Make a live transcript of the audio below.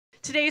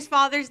today's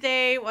Father's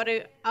Day. What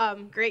a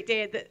great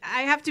day.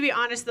 I have to be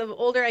honest, the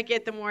older I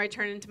get, the more I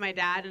turn into my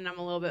dad, and I'm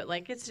a little bit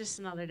like, it's just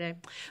another day.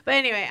 But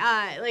anyway,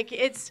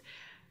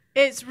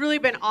 it's really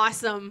been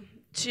awesome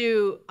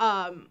to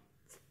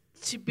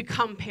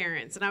become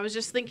parents. And I was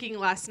just thinking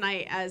last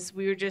night as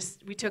we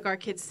took our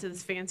kids to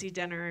this fancy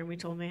dinner and we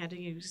told them they had to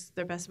use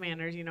their best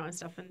manners, and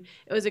stuff. And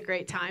it was a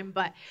great time.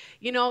 But,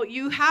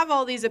 you have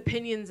all these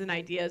opinions and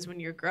ideas when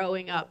you're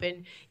growing up.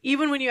 And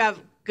even when you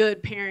have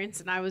good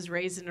parents, and I was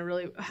raised in a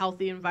really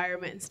healthy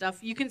environment and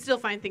stuff, you can still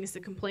find things to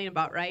complain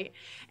about, right?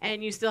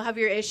 And you still have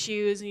your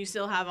issues and you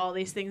still have all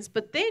these things.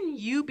 But then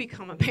you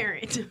become a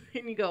parent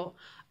and you go,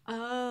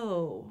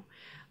 oh.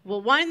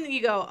 Well, one,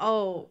 you go,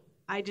 oh,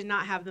 I did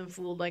not have them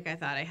fooled like I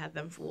thought I had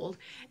them fooled.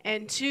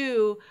 And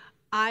two,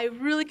 I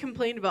really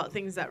complained about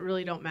things that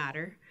really don't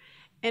matter.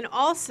 And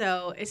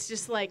also, it's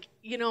just like,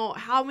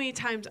 how many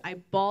times I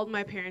bawled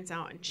my parents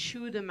out and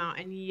chewed them out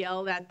and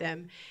yelled at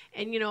them.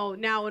 And,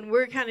 now when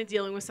we're kind of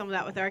dealing with some of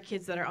that with our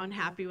kids that are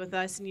unhappy with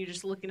us, and you're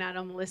just looking at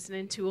them,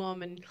 listening to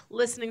them, and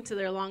listening to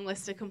their long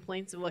list of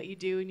complaints of what you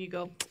do, and you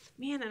go,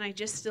 man, and I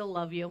just still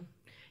love you.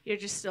 You're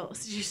just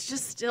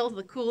still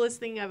the coolest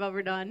thing I've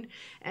ever done,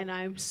 and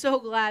I'm so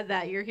glad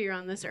that you're here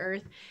on this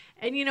earth.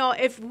 And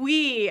if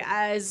we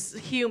as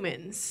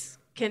humans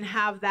can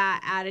have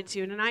that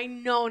attitude, and I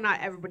know not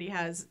everybody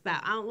has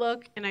that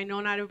outlook, and I know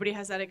not everybody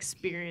has that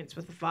experience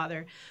with the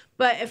Father,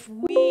 but if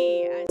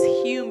we as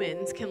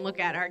humans can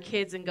look at our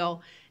kids and go,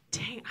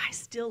 dang, I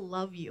still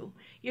love you.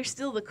 You're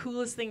still the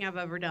coolest thing I've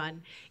ever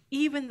done.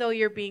 Even though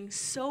you're being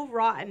so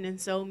rotten and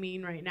so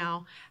mean right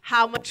now,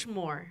 how much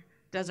more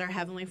does our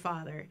Heavenly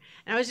Father?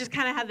 And I was just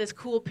kind of had this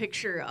cool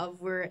picture of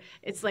where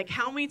it's like,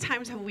 how many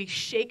times have we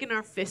shaken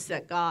our fists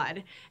at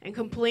God and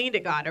complained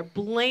at God or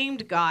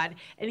blamed God?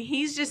 And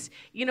he's just,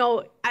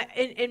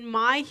 in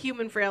my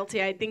human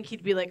frailty, I think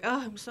he'd be like,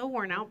 oh, I'm so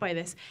worn out by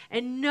this.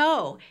 And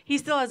no, he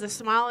still has a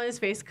smile on his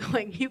face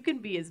going, you can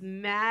be as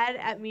mad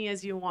at me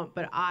as you want,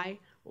 but I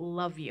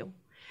love you.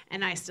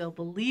 And I still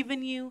believe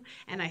in you,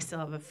 and I still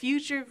have a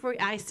future for you.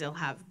 I still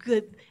have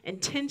good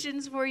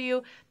intentions for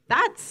you.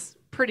 That's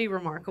pretty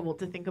remarkable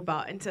to think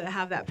about and to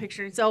have that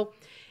picture. And so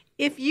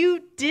if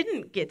you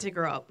didn't get to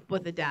grow up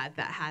with a dad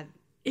that had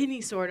any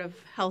sort of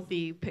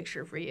healthy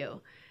picture for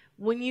you,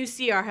 when you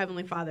see our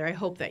Heavenly Father, I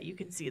hope that you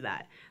can see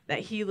that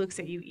he looks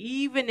at you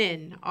even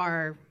in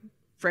our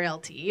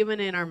frailty,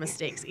 even in our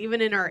mistakes, even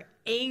in our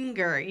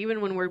anger,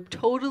 even when we're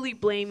totally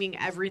blaming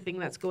everything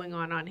that's going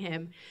on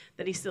him,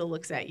 that he still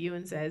looks at you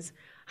and says,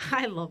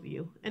 I love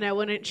you, and I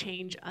wouldn't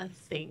change a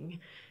thing.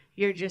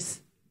 You're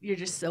just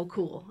so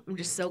cool. I'm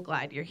just so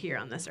glad you're here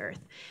on this earth.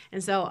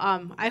 And so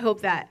I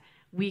hope that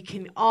we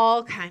can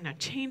all kind of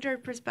change our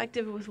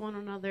perspective with one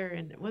another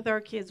and with our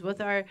kids,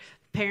 with our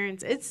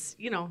parents. It's,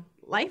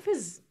 life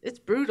it's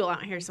brutal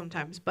out here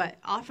sometimes, but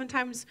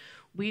oftentimes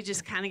we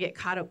just kind of get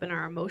caught up in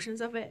our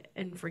emotions of it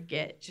and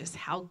forget just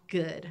how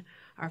good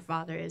our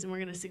Father is. And we're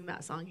going to sing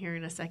that song here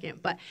in a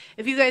second. But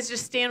if you guys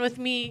just stand with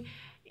me.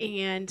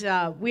 And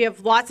we have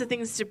lots of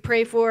things to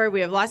pray for.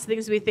 We have lots of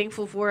things to be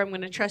thankful for. I'm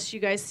going to trust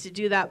you guys to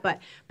do that. But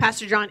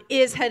Pastor John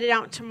is headed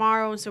out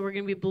tomorrow, and so we're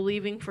going to be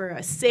believing for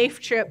a safe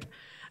trip,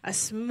 a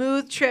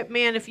smooth trip.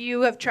 Man, if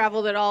you have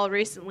traveled at all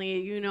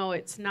recently,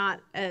 it's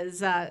not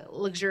as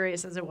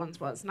luxurious as it once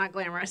was. It's not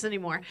glamorous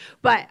anymore.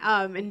 But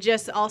and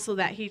just also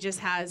that he just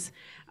has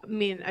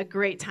a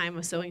great time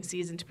of sowing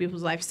seeds into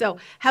people's lives. So,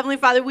 Heavenly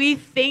Father, we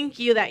thank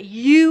you that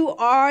you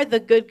are the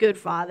good, good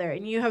Father,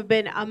 and you have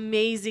been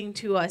amazing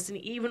to us. And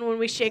even when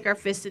we shake our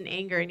fists in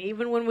anger, and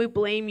even when we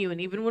blame you, and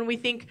even when we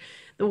think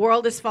the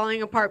world is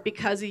falling apart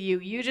because of you,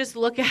 you just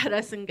look at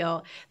us and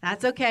go,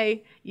 that's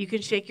okay. You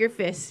can shake your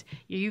fists.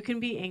 You can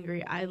be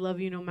angry. I love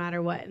you no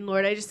matter what. And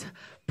Lord, I just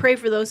pray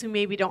for those who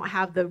maybe don't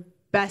have the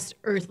best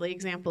earthly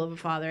example of a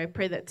father. I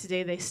pray that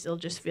today they still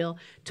just feel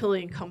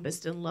totally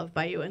encompassed and loved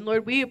by you. And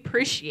Lord, we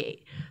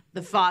appreciate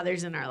the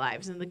fathers in our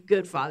lives and the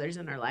good fathers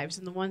in our lives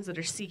and the ones that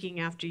are seeking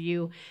after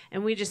you.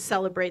 And we just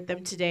celebrate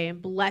them today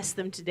and bless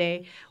them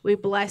today. We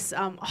bless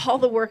all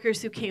the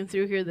workers who came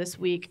through here this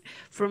week,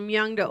 from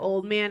young to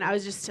old. Man,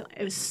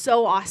 it was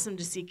so awesome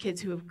to see kids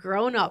who have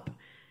grown up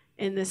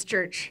in this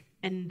church,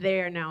 and they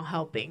are now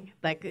helping.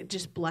 Like, it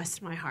just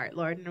blessed my heart,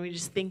 Lord. And we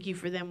just thank you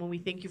for them. And we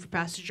thank you for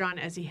Pastor John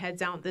as he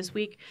heads out this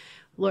week.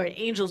 Lord,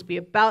 angels be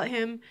about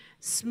him,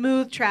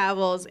 smooth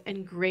travels,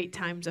 and great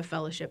times of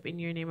fellowship. In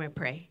your name I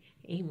pray.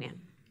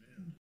 Amen.